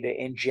everybody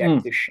to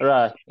inject the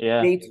shit.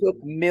 They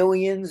took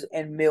millions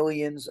and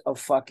millions of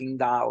fucking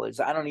dollars.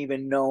 I don't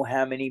even know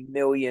how many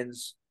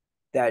millions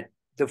that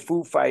the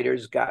Foo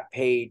Fighters got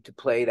paid to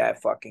play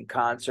that fucking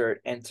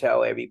concert and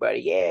tell everybody,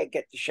 yeah,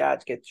 get the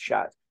shots, get the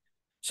shots.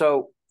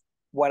 So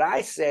what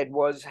I said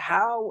was,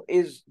 how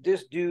is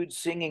this dude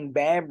singing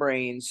Bad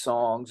Brains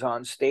songs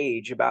on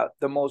stage about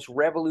the most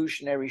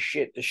revolutionary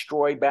shit,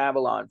 Destroy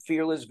Babylon,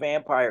 Fearless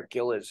Vampire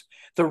Killers,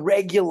 The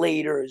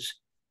Regulators?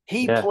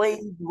 He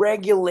played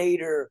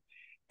Regulator,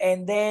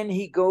 and then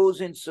he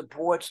goes and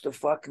supports the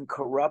fucking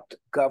corrupt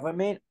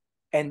government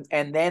and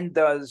then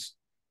does,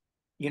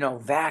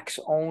 Vax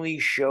only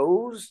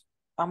shows.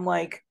 I'm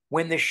like,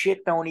 when the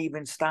shit don't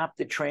even stop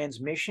the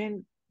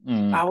transmission,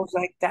 I was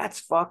like, that's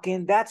a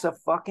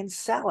fucking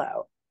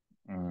sellout.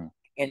 And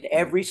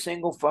every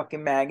single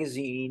fucking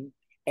magazine,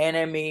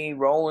 NME,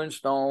 Rolling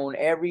Stone,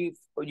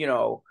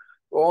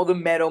 all the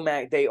metal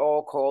they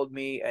all called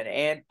me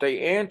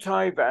the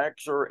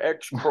anti-vaxxer,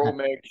 ex-Cro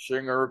Mags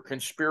singer,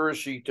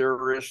 conspiracy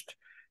theorist,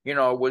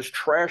 was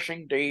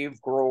trashing Dave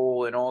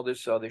Grohl and all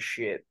this other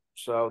shit.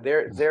 So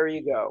there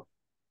you go.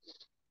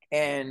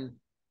 And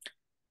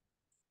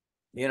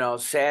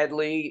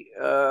sadly,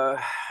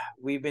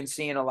 we've been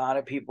seeing a lot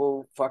of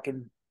people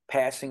fucking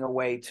passing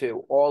away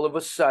too. All of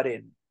a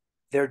sudden,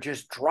 they're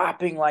just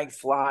dropping like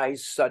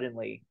flies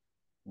suddenly.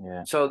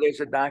 So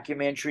there's a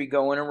documentary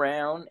going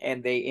around,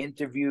 and they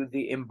interview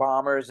the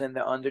embalmers and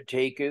the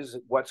undertakers,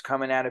 what's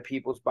coming out of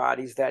people's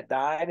bodies that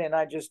died. And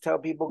I just tell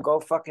people, go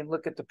fucking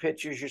look at the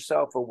pictures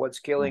yourself of what's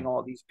killing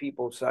all these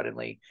people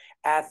suddenly.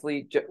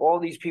 Athletes, all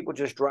these people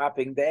just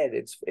dropping dead.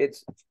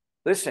 It's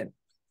listen,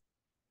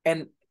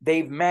 and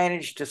they've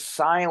managed to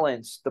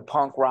silence the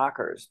punk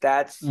rockers.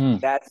 That's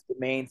the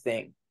main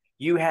thing.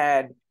 You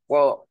had,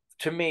 well,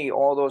 to me,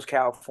 all those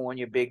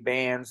California big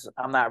bands,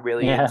 I'm not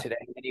really into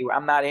that anyway.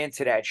 I'm not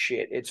into that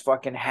shit. It's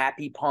fucking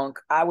happy punk.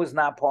 I was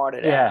not part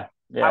of that.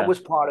 I was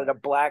part of the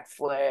Black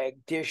Flag,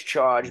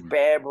 Discharge,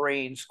 Bad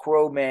Brains,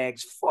 Cro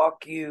Mags,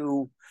 Fuck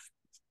You.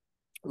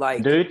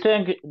 Like, do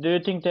you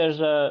think there's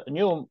a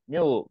new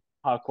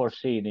hardcore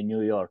scene in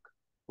New York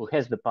who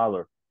has the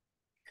power?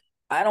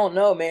 I don't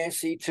know, man.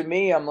 See, to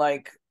me, I'm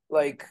like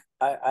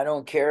I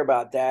don't care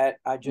about that.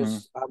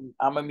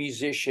 I'm a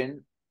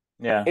musician.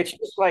 It's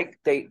just like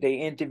they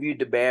interviewed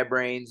the Bad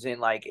Brains in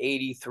like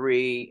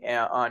 83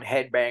 on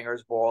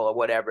Headbangers Ball or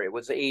whatever. It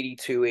was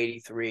 82,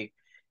 83.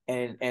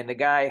 And the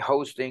guy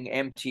hosting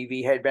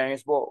MTV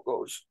Headbangers Ball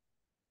goes,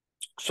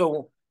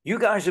 so you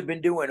guys have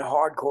been doing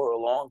hardcore a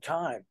long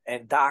time.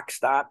 And Doc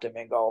stopped him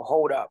and go,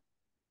 hold up.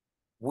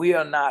 We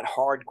are not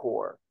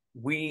hardcore.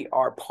 We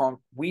are punk.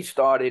 We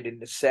started in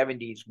the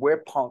 70s.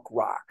 We're punk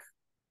rock.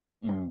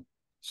 Mm.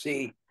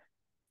 See,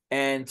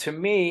 and to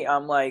me,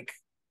 I'm like,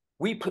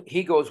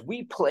 he goes,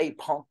 we play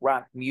punk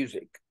rock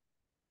music.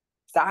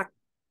 Doc,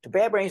 the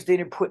Bad Brains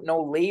didn't put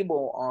no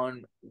label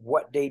on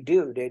what they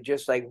do. They're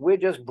just like, we're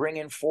just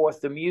bringing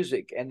forth the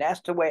music. And that's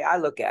the way I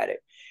look at it.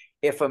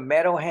 If a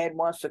metalhead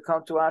wants to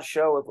come to our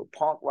show, if a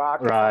punk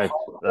rock, if a Right,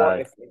 hardcore, right.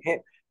 if a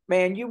hip,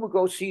 man, you would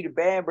go see the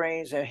Bad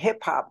Brains and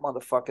hip hop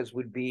motherfuckers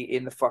would be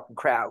in the fucking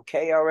crowd,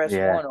 Yeah,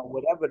 KRS-One or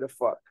whatever the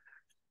fuck.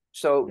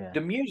 So yeah.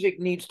 the music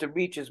needs to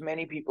reach as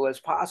many people as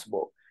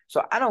possible.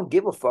 So I don't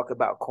give a fuck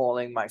about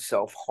calling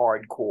myself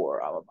hardcore,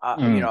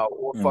 Mm,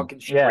 or mm. fucking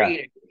Yeah,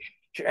 straight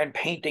and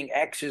painting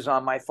X's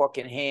on my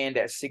fucking hand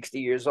at 60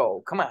 years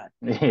old. Come on,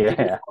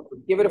 yeah,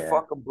 give it a yeah,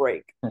 fucking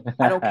break.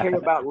 I don't care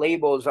about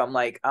labels.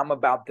 I'm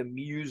about the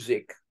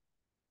music,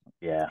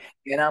 yeah.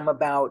 and I'm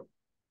about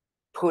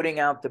putting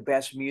out the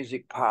best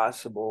music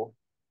possible,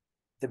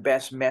 the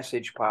best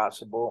message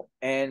possible,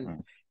 and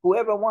Mm,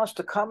 whoever wants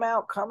to come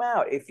out, come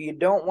out. If you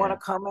don't want yeah,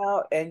 to come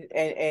out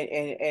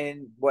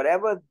and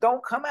whatever,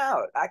 don't come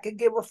out. I could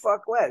give a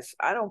fuck less.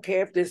 I don't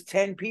care if there's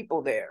 10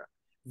 people there.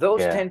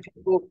 Those yeah. 10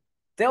 people,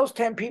 those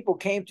 10 people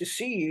came to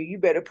see you. You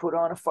better put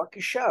on a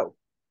fucking show.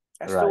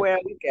 That's the Right, way I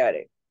look at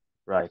it.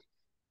 right.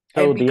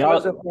 So And the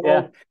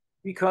yeah,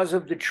 because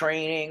of the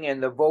training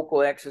and the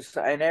vocal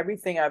exercise and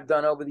everything I've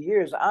done over the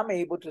years, I'm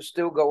able to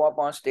still go up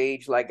on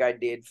stage like I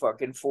did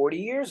fucking 40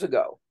 years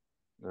ago.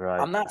 right,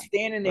 I'm not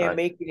standing there right.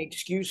 making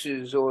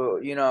excuses or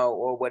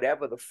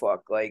whatever the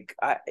fuck. Like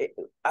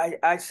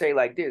I say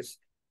like this.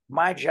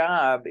 My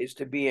job is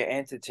to be an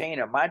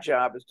entertainer. My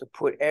job is to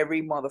put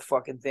every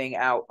motherfucking thing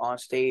out on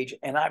stage.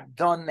 And I've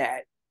done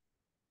that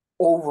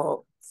over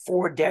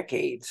 4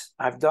 decades.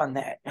 I've done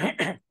that.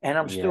 And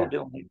I'm still Yeah,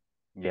 doing it.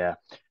 yeah.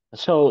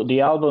 So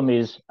the album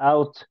is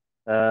out.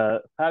 How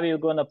are you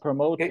gonna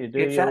promote it? Do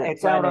you It's out on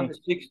planning? the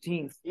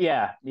 16th.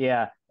 Yeah,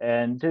 yeah.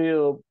 And do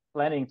you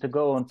planning to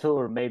go on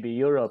tour, maybe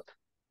Europe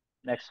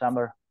next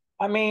summer?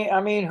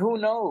 Who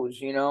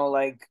knows?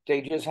 Like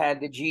they just had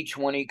the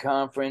G20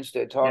 conference.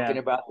 They're talking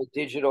Yeah. about the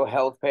digital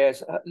health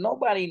pass.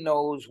 Nobody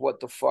knows what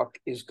the fuck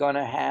is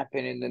gonna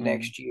happen in the Mm.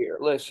 next year.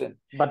 Listen,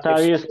 But if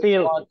are you somebody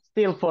still wants,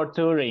 still for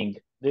touring?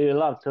 Do you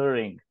love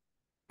touring?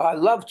 I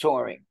love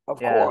touring,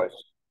 of Yeah. course,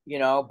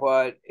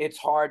 but it's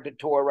hard to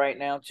tour right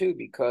now too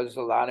because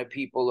a lot of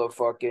people are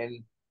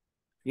fucking,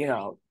 you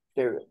know,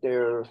 they're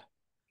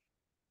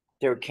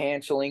they're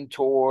canceling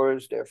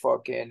tours. They're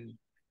fucking,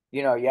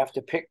 you have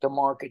to pick the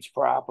markets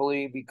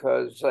properly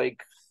because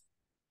like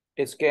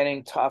it's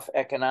getting tough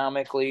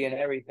economically and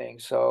everything.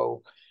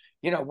 So,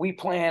 we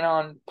plan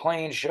on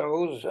playing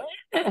shows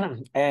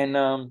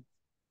and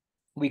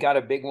we got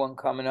a big one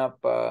coming up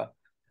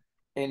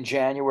in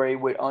January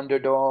with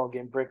Underdog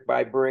and Brick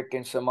by Brick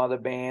and some other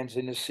bands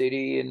in the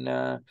city.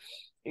 And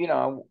you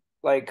know,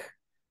 like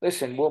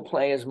listen, we'll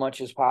play as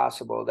much as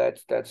possible.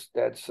 That's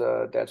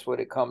what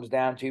it comes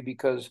down to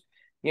because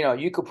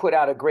you could put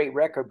out a great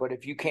record, but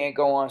if you can't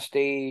go on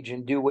stage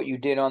and do what you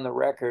did on the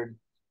record,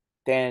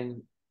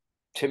 then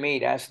to me,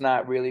 that's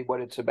not really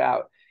what it's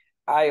about.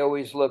 I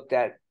always looked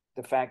at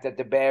the fact that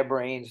the Bad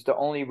Brains, the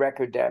only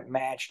record that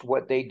matched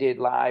what they did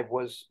live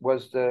was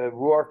the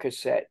Roar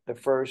cassette, the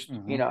first,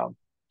 Hmm.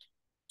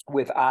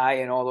 with I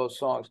and all those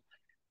songs.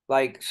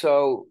 Like,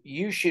 so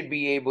you should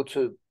be able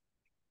to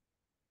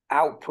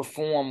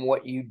outperform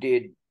what you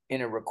did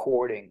in a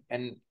recording.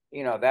 And,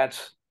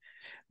 that's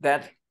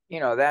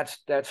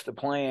that's the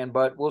plan,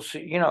 but we'll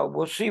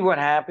see what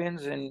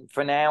happens. And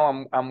for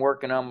now, I'm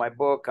working on my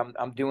book.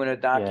 I'm doing a Yeah.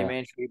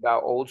 documentary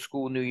about old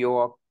school New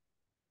York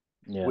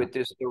Yeah. with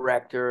this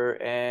director,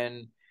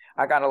 and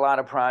I got a lot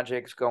of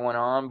projects going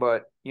on.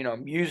 But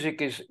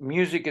music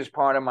is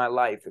part of my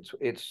life.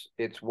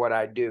 It's what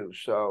I do.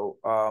 So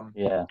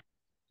Yeah.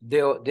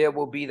 there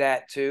will be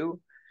that too,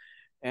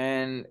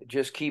 and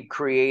just keep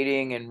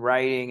creating and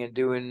writing and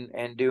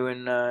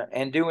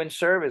doing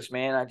service,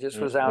 man. I just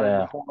was out in the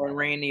Yeah. pouring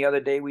rain the other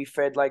day. We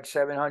fed like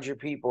 700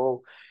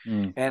 people,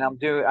 Mm.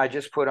 and I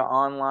just put an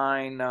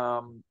online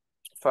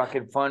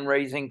fucking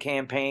fundraising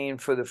campaign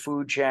for the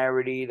food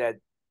charity that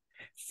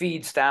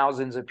feeds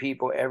thousands of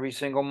people every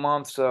single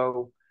month.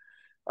 So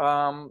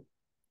um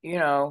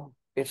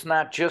it's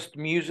not just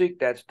music.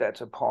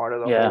 That's a part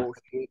of the Yeah. whole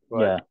shit,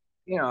 but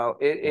Yeah.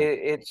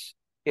 Yeah.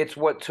 it's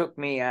what took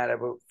me out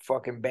of a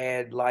fucking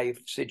bad life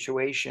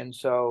situation.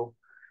 So,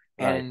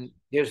 Right. and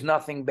there's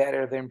nothing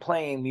better than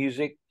playing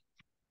music.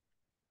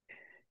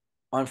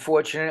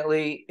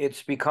 Unfortunately,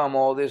 it's become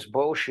all this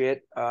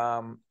bullshit.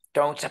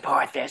 Don't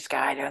support this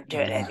guy, don't do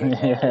that.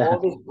 Yeah. All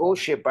this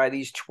bullshit by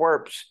these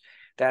twerps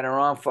that are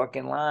on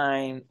fucking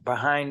line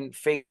behind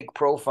fake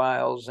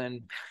profiles.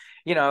 And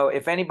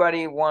if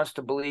anybody wants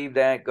to believe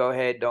that, go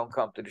ahead, don't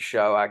come to the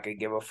show. I could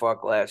give a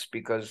fuck less,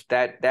 because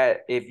that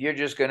if you're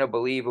just gonna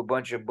believe a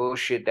bunch of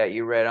bullshit that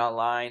you read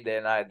online,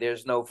 then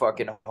there's no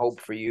fucking hope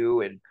for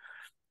you. And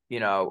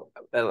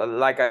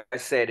like I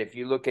said, if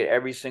you look at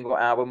every single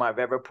album I've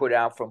ever put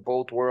out, from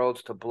Both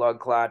Worlds to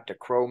Bloodclot to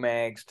Cro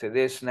Mags to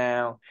this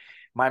now,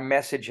 my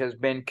message has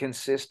been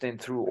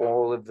consistent through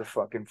all of the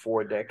fucking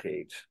 4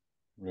 decades.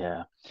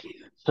 Yeah.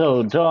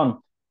 So, John,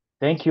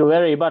 thank you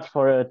very much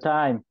for your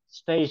time.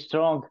 Stay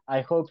strong.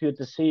 I hope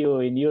to see you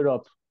in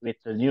Europe with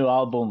a new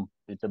album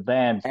with the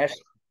band.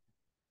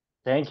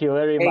 Thank you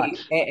very Hey, much.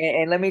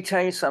 and let me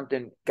tell you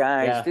something,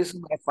 guys. Yeah. This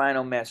is my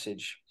final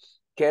message.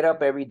 Get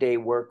up every day,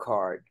 work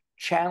hard,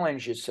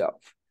 challenge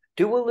yourself,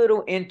 do a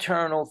little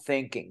internal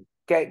thinking.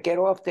 Get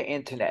off the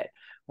internet.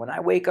 When I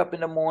wake up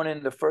in the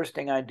morning, the first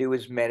thing I do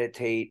is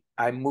meditate.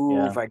 I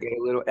move, Yeah. I get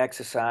a little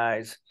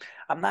exercise.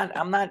 I'm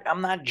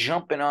not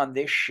jumping on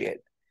this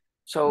shit.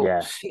 So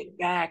Yeah. sit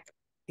back,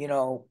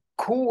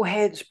 cool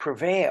heads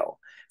prevail.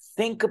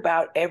 Think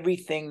about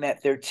everything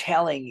that they're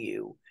telling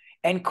you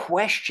and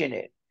question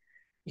it.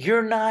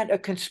 You're not a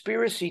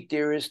conspiracy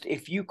theorist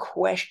if you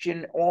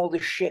question all the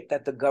shit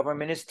that the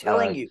government is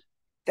telling Right. you.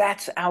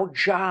 That's our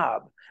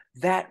job.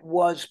 That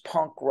was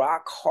punk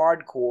rock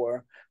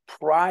hardcore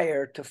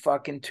prior to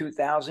fucking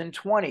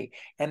 2020.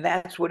 And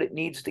that's what it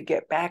needs to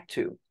get back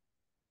to.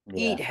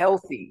 Yeah. Eat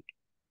healthy,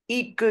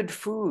 eat good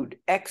food,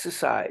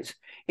 exercise.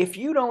 If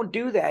you don't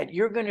do that,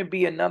 you're going to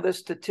be another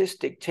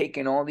statistic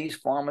taking all these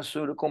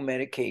pharmaceutical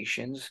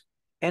medications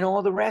and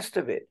all the rest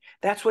of it.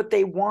 That's what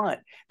they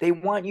want. They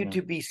want you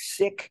to be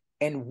sick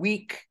and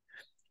weak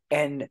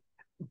and,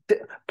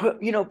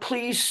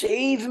 please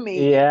save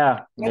me.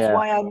 Yeah. That's Yeah.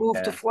 why I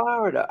moved to Yeah.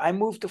 Florida. I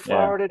moved to Yeah.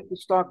 Florida to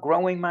start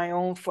growing my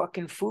own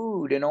fucking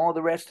food and all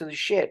the rest of the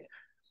shit.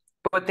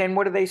 But then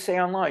what do they say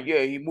online?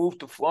 Yeah, he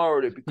moved to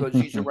Florida because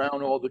he's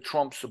around all the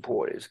Trump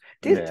supporters.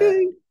 Yeah.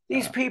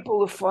 These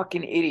people are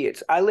fucking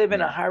idiots. I live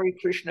in a Yeah. Hare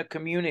Krishna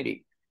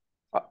community.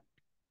 Uh,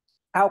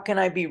 How can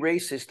I be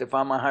racist if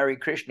I'm a Hare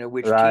Krishna,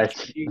 which Right.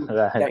 teaches you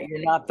Right. that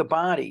you're not the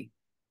body,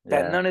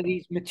 that Yeah. none of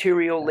these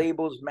material Yeah.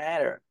 labels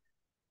matter?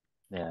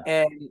 Yeah.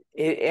 And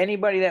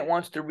anybody that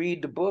wants to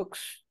read the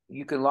books,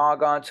 you can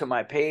log on to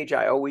my page.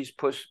 I always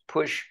push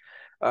the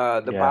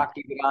Yeah.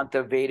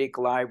 Bhaktivedanta Vedic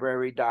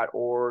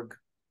Library.org,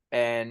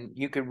 and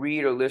you can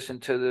read or listen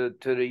to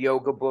the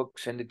yoga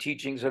books and the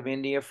teachings of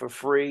India for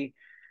free.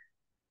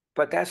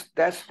 But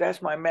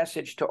that's my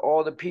message to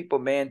all the people,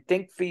 man.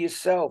 Think for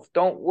yourself.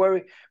 Don't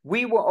worry.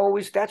 We were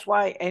always, that's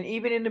why, and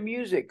even in the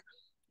music,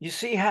 you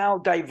see how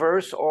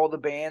diverse all the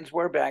bands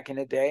were back in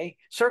the day.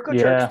 Circle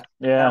Jerks Yeah. didn't sound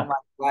Yeah. like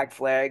Black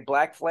Flag.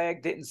 Black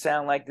Flag didn't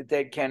sound like the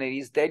Dead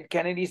Kennedys. Dead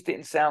Kennedys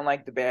didn't sound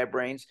like the Bad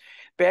Brains.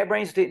 Bad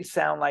Brains didn't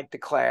sound like the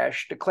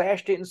Clash. The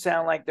Clash didn't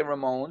sound like the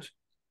Ramones,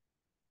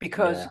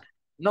 because Yeah.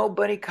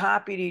 nobody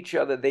copied each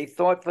other. They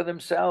thought for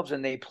themselves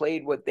and they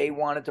played what they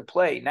wanted to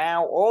play.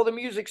 Now all the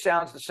music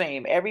sounds the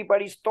same.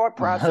 Everybody's thought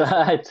process is the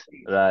Right.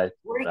 same. Right.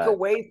 Break Right.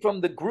 away from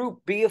the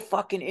group. Be a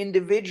fucking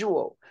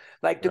individual.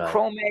 Like the Right.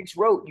 Cro Mags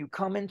wrote, you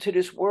come into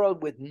this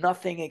world with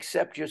nothing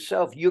except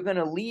yourself. You're going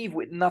to leave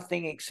with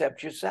nothing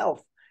except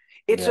yourself.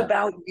 It's Yeah.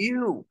 about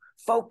you.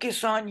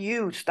 Focus on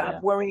you. Yeah.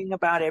 Stop worrying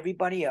about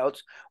everybody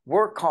else.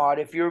 Work hard.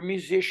 If you're a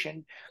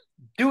musician,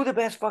 do the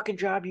best fucking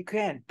job you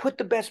can. Put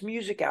the best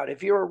music out.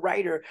 If you're a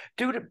writer,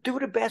 do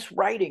the best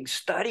writing.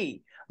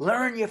 Study.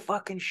 Learn your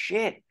fucking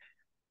shit.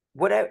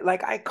 Whatever.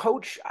 Like I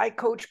coach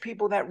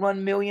people that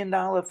run $1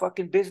 million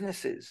fucking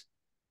businesses.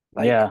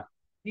 Like Yeah.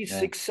 these Yeah.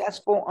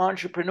 successful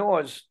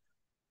entrepreneurs,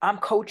 I'm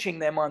coaching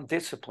them on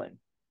discipline.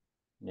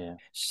 Yeah.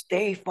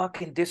 Stay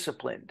fucking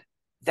disciplined.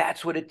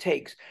 That's what it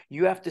takes.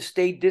 You have to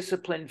stay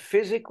disciplined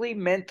physically,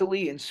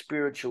 mentally, and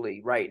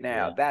spiritually right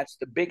now. Yeah. That's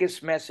the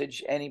biggest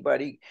message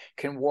anybody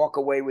can walk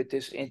away with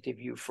this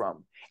interview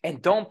from.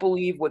 And don't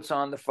believe what's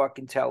on the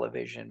fucking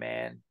television,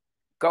 man.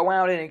 Go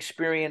out and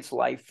experience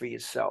life for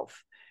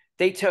yourself.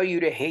 They tell you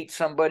to hate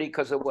somebody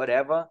because of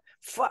whatever.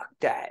 Fuck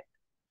that.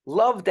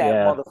 Love that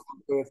Yeah.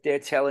 motherfucker if they're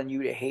telling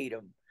you to hate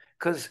them.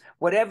 Because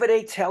whatever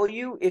they tell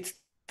you, it's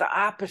the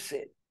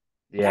opposite.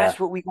 Yeah. That's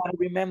what we got to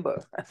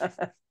remember.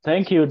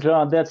 Thank you,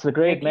 John. That's a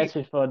great Thank you.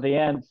 message for the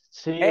end.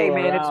 See you Hey,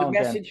 man, it's a around and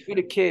message for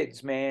the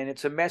kids, man.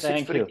 It's a message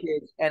thank for the you.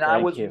 kids. And I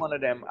Thank was you. one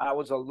of them. I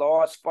was a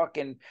lost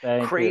fucking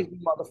Thank you. crazy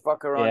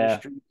motherfucker on the Yeah.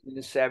 streets in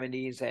the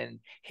 70s. And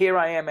here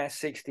I am at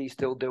 60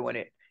 still doing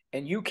it.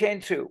 And you can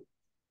too.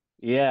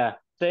 Yeah.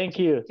 Thank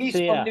you. He's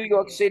See from ya. New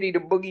York City, the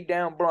boogie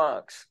down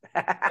Bronx.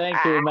 Thank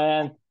you,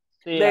 man.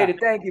 See ya. Later.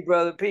 Thank you,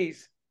 brother.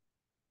 Peace.